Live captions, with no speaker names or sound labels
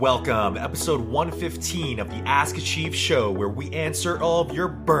Welcome, episode 115 of the Ask a Chief show, where we answer all of your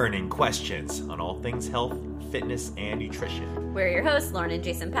burning questions on all things health, fitness, and nutrition. We're your hosts, Lauren and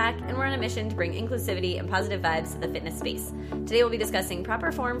Jason Pack, and we're on a mission to bring inclusivity and positive vibes to the fitness space. Today we'll be discussing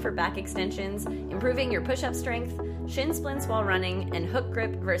proper form for back extensions, improving your push-up strength, shin splints while running, and hook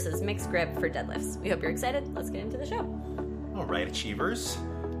grip versus mixed grip for deadlifts. We hope you're excited. Let's get into the show. All right, Achievers.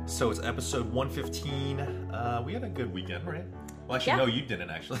 So it's episode 115. We had a good weekend, right? Well, actually, no, you didn't,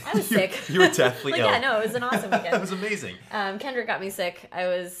 actually. I was sick. You were deathly ill. Yeah, no, it was an awesome weekend. It was amazing. Kendrick got me sick.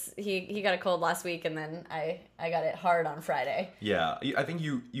 He got a cold last week, and then I got it hard on Friday. Yeah, I think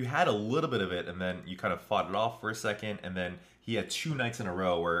you had a little bit of it, and then you kind of fought it off for a second, and then he had 2 nights in a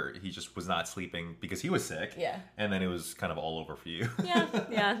row where he just was not sleeping because he was sick. Yeah. And then it was kind of all over for you. Yeah.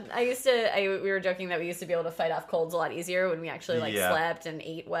 We were joking that we used to be able to fight off colds a lot easier when we actually slept and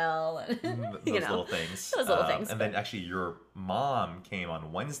ate well. And, Those little things. And then actually your mom came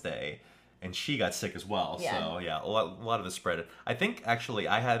on Wednesday and she got sick as well. Yeah. So yeah, a lot of it spread. I think actually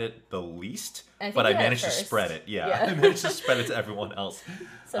I had it the least, but I managed to spread it. Yeah. I managed to spread it to everyone else.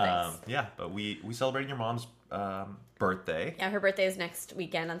 So nice. Yeah, but we celebrated your mom's birthday. Yeah, her birthday is next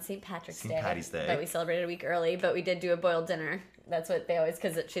weekend on St. Patrick's Day. St. Patty's Day. But we celebrated a week early, but we did do a boiled dinner. That's what they always,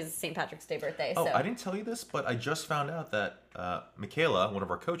 because she's St. Patrick's Day birthday. Oh, I didn't tell you this, but I just found out that Michaela, one of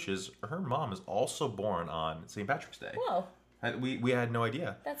our coaches, her mom is also born on St. Patrick's Day. Whoa. We had no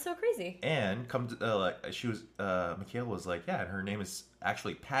idea. That's so crazy. And Michaela was like, yeah, and her name is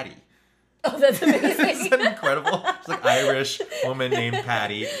actually Patty. Oh, that's amazing. Isn't that incredible? She's like Irish woman named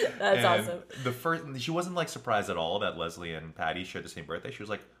Patty. That's awesome. She wasn't like surprised at all that Leslie and Patty shared the same birthday. She was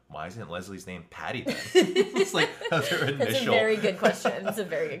like, why isn't Leslie's name Patty then? It's like her initial. That's a very good question. It's a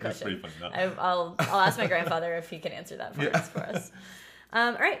very good question. It's pretty funny. I'll ask my grandfather if he can answer that for us.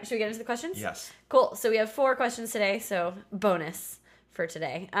 All right, should we get into the questions? Yes. Cool. So we have 4 questions today, so bonus for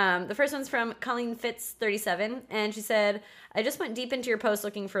today. The first one's from Colleen Fitz 37, and she said, I just went deep into your post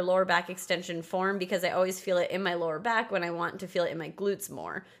looking for lower back extension form because I always feel it in my lower back when I want to feel it in my glutes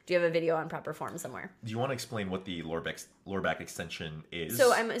more. Do you have a video on proper form somewhere? Do you want to explain what the lower back extension is?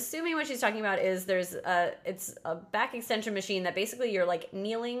 So I'm assuming what she's talking about is it's a back extension machine that basically you're like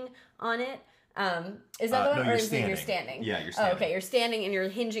kneeling on it. Is that the one, or is it you're standing? Yeah, you're standing. Oh, okay, you're standing and you're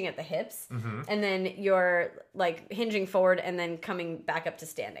hinging at the hips, mm-hmm. and then you're like hinging forward and then coming back up to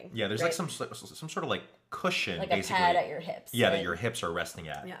standing. Yeah, there's like some sort of like cushion, like basically. A pad at your hips. Yeah, right? That your hips are resting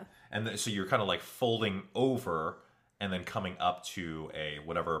at. Yeah, and so you're kind of like folding over and then coming up to a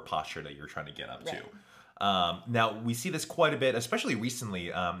whatever posture that you're trying to get up to. Now we see this quite a bit, especially recently,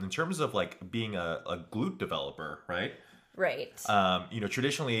 in terms of like being a glute developer, right? Right.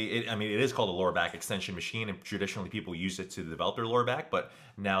 Traditionally, it is called a lower back extension machine, and traditionally people use it to develop their lower back. But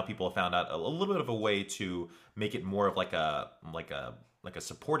now people have found out a little bit of a way to make it more of like a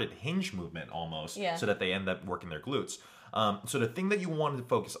supported hinge movement almost, so that they end up working their glutes. So the thing that you want to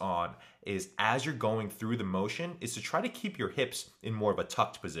focus on is as you're going through the motion is to try to keep your hips in more of a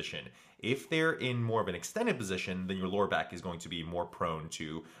tucked position. If they're in more of an extended position, then your lower back is going to be more prone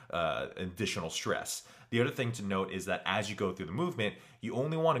to additional stress. The other thing to note is that as you go through the movement, you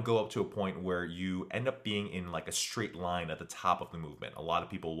only want to go up to a point where you end up being in like a straight line at the top of the movement. A lot of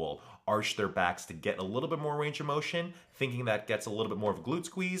people will arch their backs to get a little bit more range of motion, thinking that gets a little bit more of a glute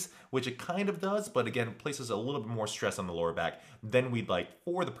squeeze, which it kind of does, but again, it places a little bit more stress on the lower back than we'd like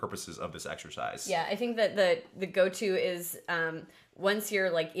for the purposes of this exercise. Yeah, I think that the go-to is once you're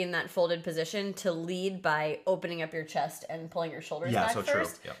like in that folded position to lead by opening up your chest and pulling your shoulders back first. True.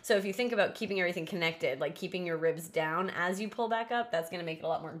 Yeah. So if you think about keeping everything connected, like keeping your ribs down as you pull back up, that's going to make it a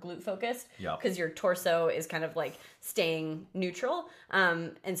lot more glute focused because your torso is kind of like staying neutral.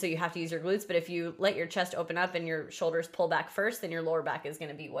 And so you have to use your glutes. But if you let your chest open up and your shoulders pull back first, then your lower back is going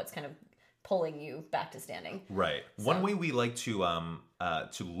to be what's kind of pulling you back to standing. Right. So one way we like to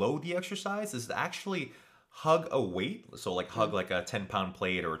load the exercise is to actually hug a weight. So like hug like a 10-pound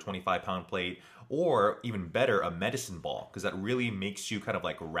plate or a 25-pound plate, or even better, a medicine ball, because that really makes you kind of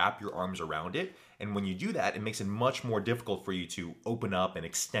like wrap your arms around it. And when you do that, it makes it much more difficult for you to open up and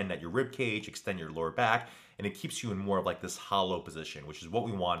extend at your rib cage, extend your lower back, and it keeps you in more of like this hollow position, which is what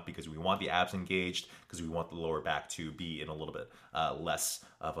we want because we want the abs engaged, because we want the lower back to be in a little bit less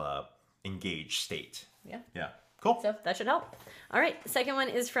of a engaged state. Yeah. Cool. So that should help. All right. Second one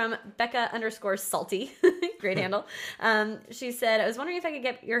is from Becca_Salty. Great handle. She said, I was wondering if I could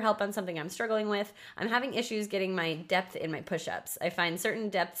get your help on something I'm struggling with. I'm having issues getting my depth in my push-ups. I find certain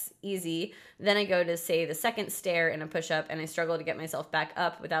depths easy. Then I go to, say, the second stair in a push-up, and I struggle to get myself back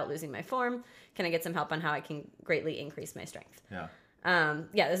up without losing my form. Can I get some help on how I can greatly increase my strength? Yeah.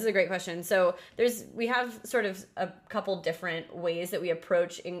 Yeah, this is a great question. So we have sort of a couple different ways that we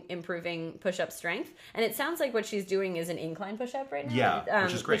approach improving push-up strength, and it sounds like what she's doing is an incline push-up right now. Yeah,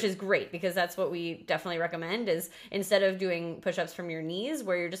 which is great because that's what we definitely recommend. Is instead of doing push-ups from your knees,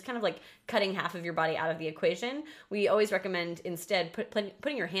 where you're just kind of like cutting half of your body out of the equation, we always recommend instead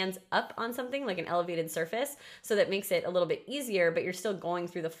putting your hands up on something like an elevated surface, so that makes it a little bit easier, but you're still going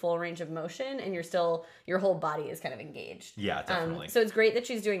through the full range of motion, and your whole body is kind of engaged. Yeah, definitely. So it's great that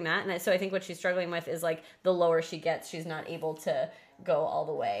she's doing that, and so I think what she's struggling with is like the lower she gets, she's not able to go all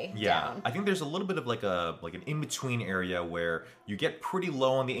the way down. I think there's a little bit of like an in-between area where you get pretty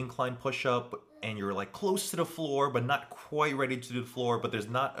low on the incline push-up and you're like close to the floor but not quite ready to do the floor, but there's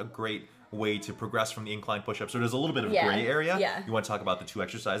not a great way to progress from the incline push-up. So there's a little bit of gray area. Yeah. You want to talk about the two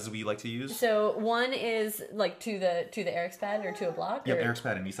exercises we like to use? So one is like to the Eric's pad or to a block. Yep, Eric's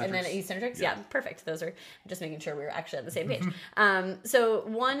pad and eccentrics. And then eccentrics. Yeah, perfect. Those are just making sure we were actually on the same page. So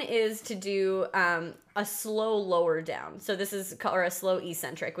one is to do a slow lower down. So this is or a slow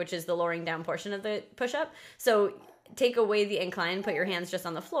eccentric, which is the lowering down portion of the push-up. So take away the incline, put your hands just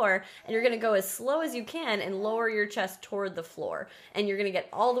on the floor, and you're going to go as slow as you can and lower your chest toward the floor. And you're going to get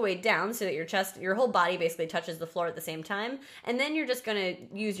all the way down so that your whole body basically touches the floor at the same time. And then you're just going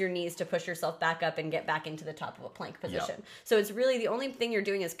to use your knees to push yourself back up and get back into the top of a plank position. Yep. So it's really the only thing you're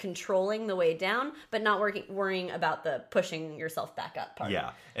doing is controlling the way down, but not worrying about the pushing yourself back up part.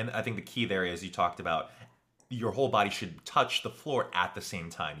 Yeah, and I think the key there is you talked about your whole body should touch the floor at the same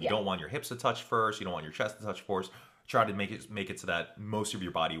time. You don't want your hips to touch first. You don't want your chest to touch first. Try to make it so that most of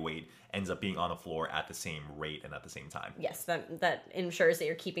your body weight ends up being on the floor at the same rate and at the same time. Yes, that ensures that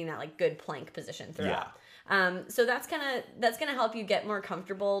you're keeping that like good plank position throughout. So that's gonna help you get more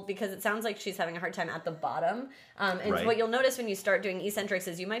comfortable because it sounds like she's having a hard time at the bottom. And what you'll notice when you start doing eccentrics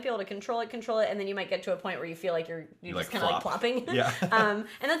is you might be able to control it, and then you might get to a point where you feel like you just like kind of like plopping. Yeah. And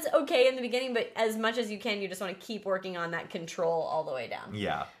that's okay in the beginning, but as much as you can, you just want to keep working on that control all the way down.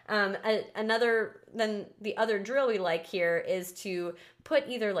 Yeah. Then the other drill we like here is to put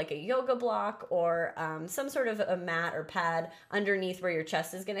either like a yoga block or some sort of a mat or pad underneath where your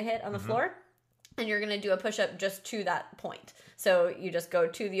chest is going to hit on the floor. And you're going to do a push-up just to that point. So you just go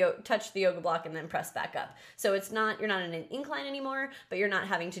to touch the yoga block and then press back up. So you're not in an incline anymore, but you're not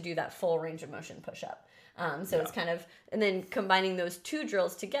having to do that full range of motion push-up. It's kind of, and then combining those two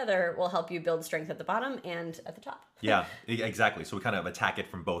drills together will help you build strength at the bottom and at the top. Yeah, exactly. So we kind of attack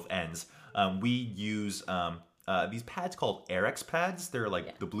it from both ends. We use these pads called Eric's pads. They're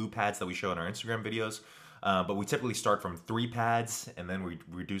like the blue pads that we show in our Instagram videos. But we typically start from 3 pads, and then we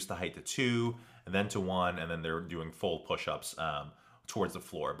reduce the height to 2, and then to 1, and then they're doing full push-ups towards the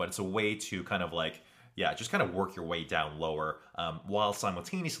floor. But it's a way to kind of like, just kind of work your way down lower while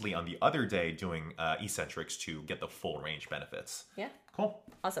simultaneously on the other day doing eccentrics to get the full range benefits. Yeah. Cool.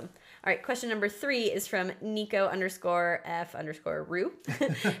 Awesome. All right, question number 3 is from Nico_F_Ru.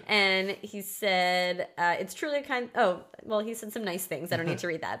 And he said, it's truly he said some nice things. I don't need to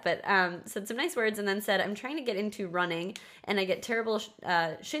read that, but said some nice words and then said, I'm trying to get into running and I get terrible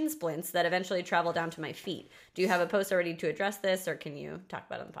shin splints that eventually travel down to my feet. Do you have a post already to address this or can you talk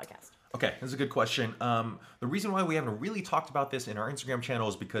about it on the podcast? Okay, this is a good question. The reason why we haven't really talked about this in our Instagram channel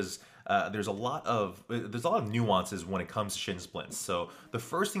is because there's a lot of nuances when it comes to shin splints. So the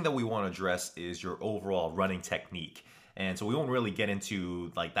first thing that we want to address is your overall running technique. And so we won't really get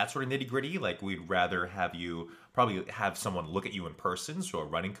into like that sort of nitty gritty. Like we'd rather have you probably have someone look at you in person, so a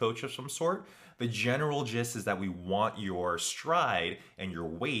running coach of some sort. The general gist is that we want your stride and your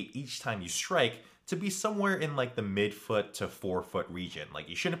weight each time you strike to be somewhere in like the mid-foot to forefoot region. Like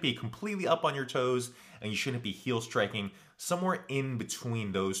you shouldn't be completely up on your toes and you shouldn't be heel striking. Somewhere in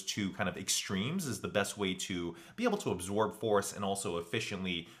between those two kind of extremes is the best way to be able to absorb force and also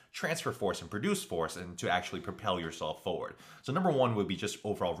efficiently transfer force and produce force and to actually propel yourself forward. So number 1 would be just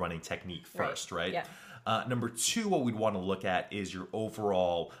overall running technique first, right? Yeah. Number 2, what we'd want to look at is your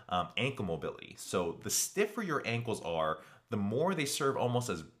overall ankle mobility. So the stiffer your ankles are, the more they serve almost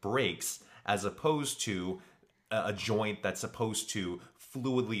as brakes as opposed to a joint that's supposed to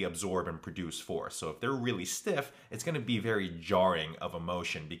fluidly absorb and produce force. So if they're really stiff, it's going to be very jarring of a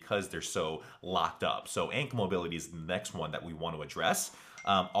motion because they're so locked up. So ankle mobility is the next one that we want to address.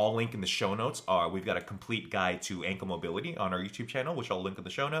 I'll link in the show notes. We've got a complete guide to ankle mobility on our YouTube channel, which I'll link in the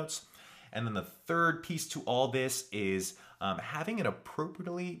show notes. And then the third piece to all this is having an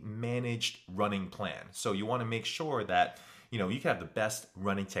appropriately managed running plan. So you want to make sure that you know, you can have the best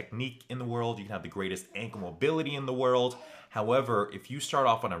running technique in the world, you can have the greatest ankle mobility in the world. However, if you start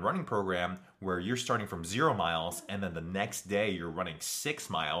off on a running program where you're starting from 0 miles and then the next day you're running 6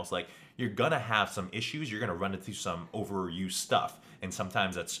 miles, like, you're gonna have some issues. You're gonna run into some overuse stuff. And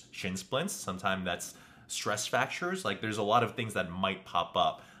sometimes that's shin splints, sometimes that's stress fractures. Like, there's a lot of things that might pop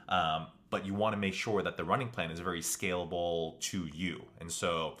up. But you want to make sure that the running plan is very scalable to you. And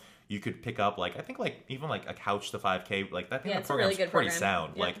so you could pick up, like, I think, like, even like a Couch to 5K, like, I think the program's really pretty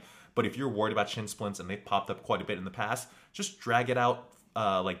sound. Yeah. Like, but if you're worried about shin splints and they've popped up quite a bit in the past, just drag it out,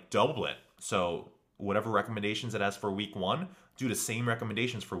 like, double it. So whatever recommendations it has for week 1, do the same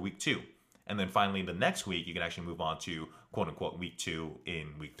recommendations for week 2. And then finally, the next week, you can actually move on to, quote unquote, week 2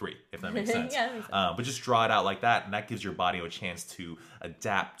 in week 3, if that makes sense. Yeah, that makes sense. But just draw it out like that, and that gives your body a chance to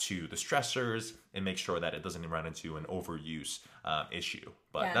adapt to the stressors and make sure that it doesn't run into an overuse issue.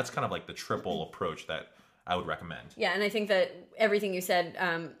 But that's kind of like the triple approach that I would recommend. Yeah, and I think that everything you said,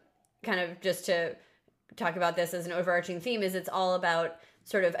 kind of just to talk about this as an overarching theme, is it's all about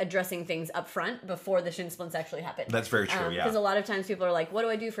sort of addressing things up front before the shin splints actually happen. That's very true, yeah. Because a lot of times people are like, what do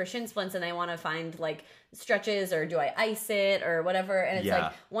I do for shin splints? And they want to find, like, stretches, or do I ice it, or whatever. And it's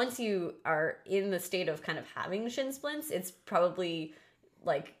like, once you are in the state of kind of having shin splints, it's probably,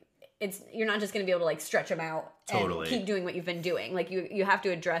 like, you're not just going to be able to, like, stretch them out and keep doing what you've been doing. Like, you have to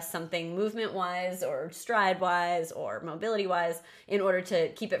address something movement-wise or stride-wise or mobility-wise in order to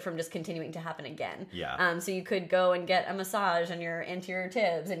keep it from just continuing to happen again. Yeah. So you could go and get a massage on your anterior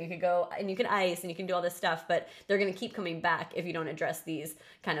tibs, and you could go and you can ice and you can do all this stuff, but they're going to keep coming back if you don't address these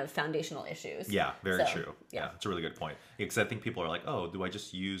kind of foundational issues. Yeah, very true. Yeah, it's a really good point. Because I think people are like, oh, do I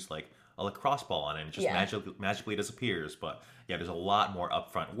just use, like, a lacrosse ball on it and it just magically disappears? But yeah, there's a lot more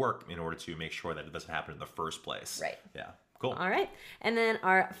upfront work in order to make sure that it doesn't happen in the first place. Right. Yeah. Cool. All right. And then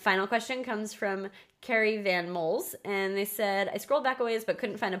our final question comes from Carrie Van Moles. And they said, I scrolled back a ways but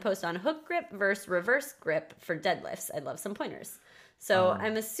couldn't find a post on hook grip versus reverse grip for deadlifts. I'd love some pointers. So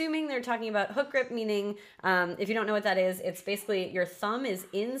I'm assuming they're talking about hook grip, meaning, if you don't know what that is, it's basically your thumb is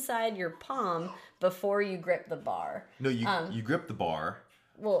inside your palm before you grip the bar. No, you grip the bar.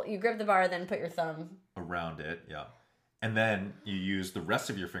 Well, you grip the bar, then put your thumb around it, yeah. And then you use the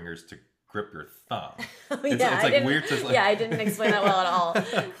rest of your fingers to grip your thumb. It's like weird to, like... Yeah, I didn't explain that well at all.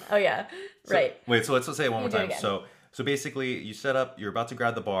 Oh, yeah. Right. Wait, so let's say it one more time. So basically, you set up, you're about to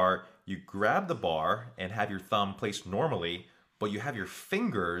grab the bar, you grab the bar and have your thumb placed normally, but you have your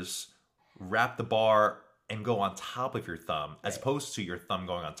fingers wrap the bar and go on top of your thumb, as opposed to your thumb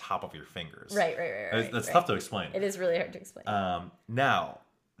going on top of your fingers. Right. That's tough to explain. It is really hard to explain. Now,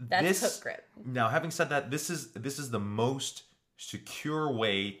 that's hook grip. Now, having said that, this is the most secure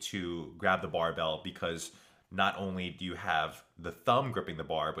way to grab the barbell, because not only do you have the thumb gripping the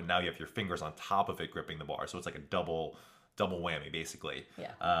bar, but now you have your fingers on top of it gripping the bar. So it's like a double whammy, basically.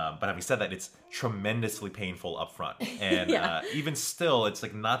 Yeah. But having said that, it's tremendously painful up front. And even still, it's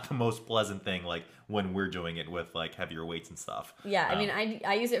like not the most pleasant thing, like when we're doing it with like heavier weights and stuff. Yeah, I mean,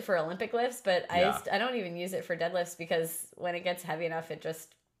 I use it for Olympic lifts, but I don't even use it for deadlifts, because when it gets heavy enough, it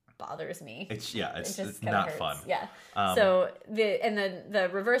just bothers me. It's not hurts. Fun. Yeah. So the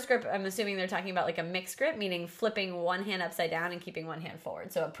reverse grip, I'm assuming they're talking about like a mixed grip, meaning flipping one hand upside down and keeping one hand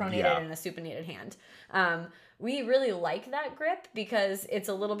forward. So a pronated and a supinated hand. We really like that grip because it's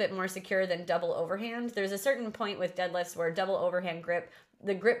a little bit more secure than double overhand. There's a certain point with deadlifts where double overhand grip,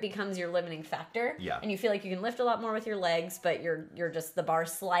 the grip becomes your limiting factor. Yeah. And you feel like you can lift a lot more with your legs, but you're just the bar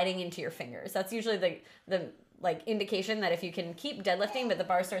sliding into your fingers. That's usually the like indication that if you can keep deadlifting but the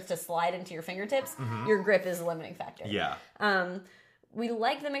bar starts to slide into your fingertips, your grip is the limiting factor. Yeah. We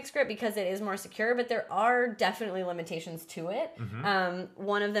like the mixed grip because it is more secure, but there are definitely limitations to it.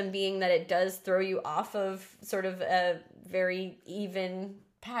 One of them being that it does throw you off of sort of a very even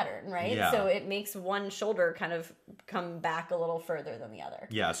pattern, right? Yeah. So it makes one shoulder kind of come back a little further than the other.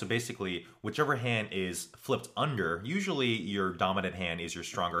 Yeah, so basically, whichever hand is flipped under, usually your dominant hand is your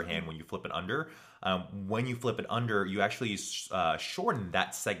stronger hand when you flip it under. When you flip it under, you actually shorten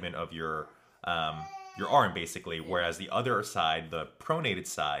that segment of your arm, basically, whereas the other side, the pronated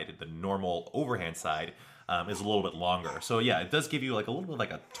side, the normal overhand side, is a little bit longer. So yeah, it does give you like a little bit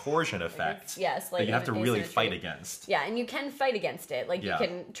like a torsion effect. Yes, like that you have to really fight against. Yeah, and you can fight against it. Like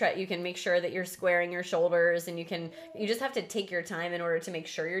you can make sure that you're squaring your shoulders, and you just have to take your time in order to make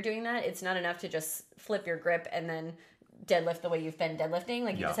sure you're doing that. It's not enough to just flip your grip and then deadlift the way you've been deadlifting.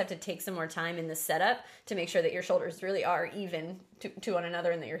 Like you just have to take some more time in the setup to make sure that your shoulders really are even to one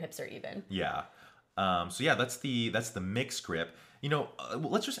another and that your hips are even. Yeah. So yeah, that's the mixed grip.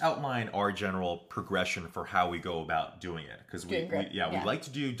 Let's just outline our general progression for how we go about doing it. Because we like to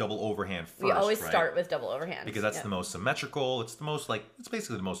do double overhand first. We always start with double overhand. Because that's the most symmetrical. It's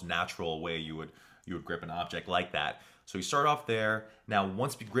basically the most natural way you would grip an object like that. So we start off there. Now,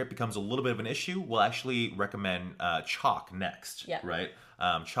 once the grip becomes a little bit of an issue, we'll actually recommend chalk next. Yeah. Right?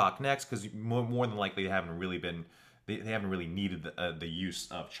 Chalk next, because more than likely they haven't really needed the use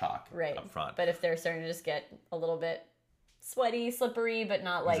of chalk up front. But if they're starting to just get a little bit sweaty, slippery, but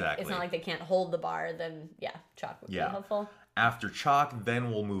not like it's not like they can't hold the bar, then chalk would be helpful. After chalk,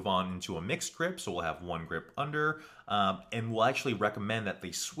 then we'll move on into a mixed grip, so we'll have one grip under, and we'll actually recommend that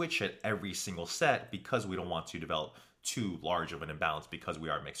they switch it every single set because we don't want to develop too large of an imbalance because we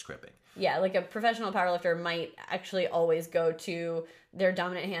are mixed gripping. Yeah, like a professional powerlifter might actually always go to their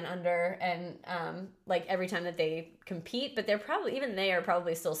dominant hand under and like every time that they compete, but they are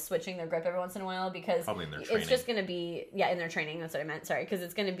probably still switching their grip every once in a while because probably in their training. It's just going to be in their training. That's what I meant. Sorry, because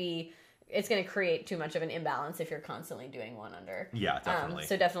it's going to create too much of an imbalance if you're constantly doing one under. Yeah, definitely.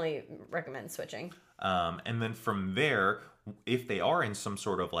 So definitely recommend switching. And then from there, if they are in some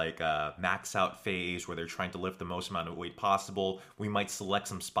sort of like a max out phase where they're trying to lift the most amount of weight possible, we might select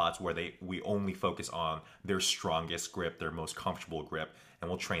some spots where we only focus on their strongest grip, their most comfortable grip, and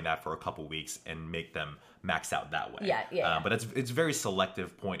we'll train that for a couple weeks and make them max out that way. But it's a very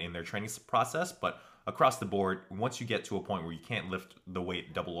selective point in their training process, but across the board, once you get to a point where you can't lift the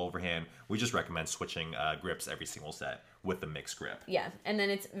weight double overhand, we just recommend switching grips every single set with the mixed grip. Yeah, and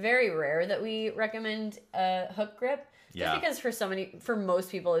then it's very rare that we recommend a hook grip. Just because for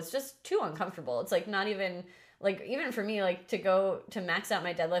most people, it's just too uncomfortable. It's like not even, like even for me, like to go to max out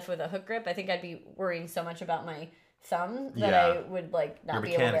my deadlift with a hook grip, I think I'd be worrying so much about my thumb that I would like not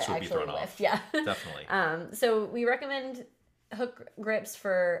be able to actually lift. Yeah, definitely. So we recommend hook grips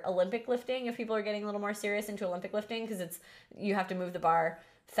for Olympic lifting if people are getting a little more serious into Olympic lifting because you have to move the bar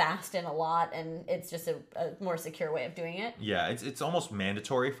fast and a lot, and it's just a more secure way of doing it. Yeah, it's almost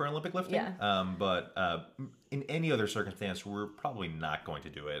mandatory for Olympic lifting. Yeah. But in any other circumstance, we're probably not going to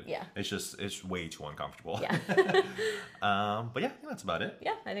do it. Yeah. It's way too uncomfortable. Yeah. But yeah, that's about it.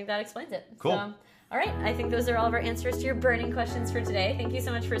 Yeah, I think that explains it. Cool. So, all right, I think those are all of our answers to your burning questions for today. Thank you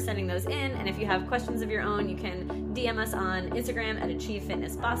so much for sending those in. And if you have questions of your own, you can DM us on Instagram at Achieve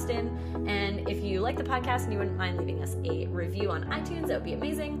Fitness Boston. And if you like the podcast and you wouldn't mind leaving us a review on iTunes, that would be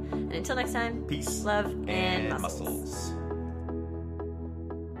amazing. And until next time, peace, love, and muscles.